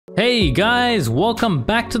Hey guys, welcome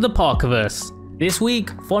back to the Parkerverse. This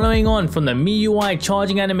week, following on from the miui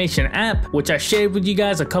charging animation app, which I shared with you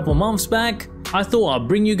guys a couple months back, I thought I'd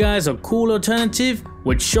bring you guys a cool alternative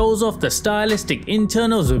which shows off the stylistic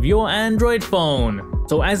internals of your Android phone.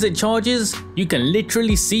 So as it charges, you can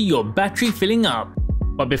literally see your battery filling up.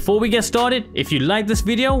 But before we get started, if you like this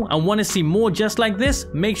video and want to see more just like this,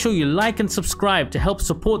 make sure you like and subscribe to help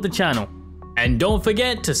support the channel. And don't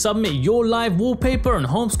forget to submit your live wallpaper and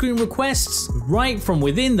home screen requests right from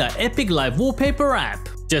within the Epic Live Wallpaper app.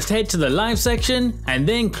 Just head to the live section and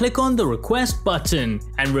then click on the request button.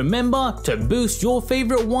 And remember to boost your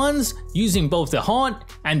favorite ones using both the heart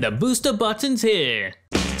and the booster buttons here.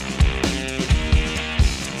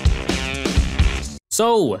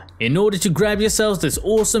 So, in order to grab yourselves this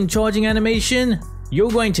awesome charging animation,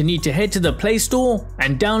 you're going to need to head to the Play Store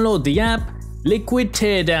and download the app Liquid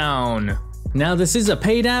Teardown. Now this is a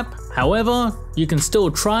paid app, however, you can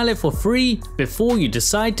still trial it for free before you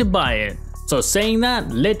decide to buy it. So saying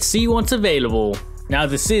that, let's see what's available. Now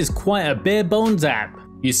this is quite a bare bones app.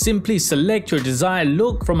 You simply select your desired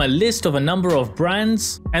look from a list of a number of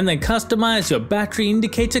brands and then customize your battery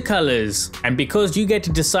indicator colors. And because you get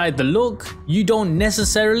to decide the look, you don't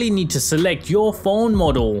necessarily need to select your phone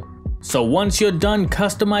model. So once you're done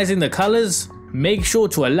customizing the colors, make sure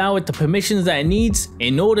to allow it the permissions that it needs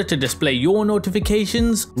in order to display your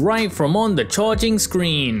notifications right from on the charging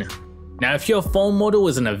screen. Now if your phone model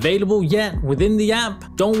isn't available yet within the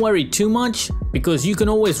app, don't worry too much because you can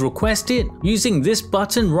always request it using this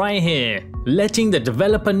button right here, letting the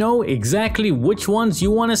developer know exactly which ones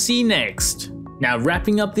you want to see next. Now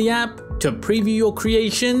wrapping up the app, to preview your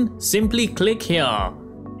creation, simply click here.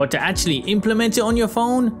 But to actually implement it on your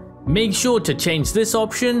phone, make sure to change this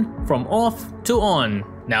option from off to on.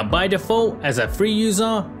 Now by default, as a free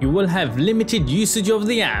user, you will have limited usage of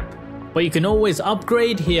the app, but you can always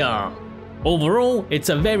upgrade here. Overall, it's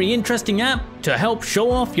a very interesting app to help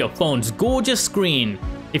show off your phone's gorgeous screen.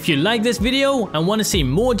 If you like this video and want to see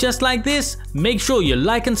more just like this, make sure you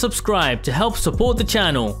like and subscribe to help support the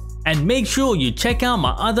channel. And make sure you check out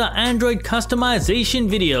my other Android customization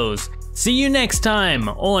videos. See you next time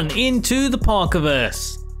on Into the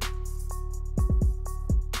Parkerverse.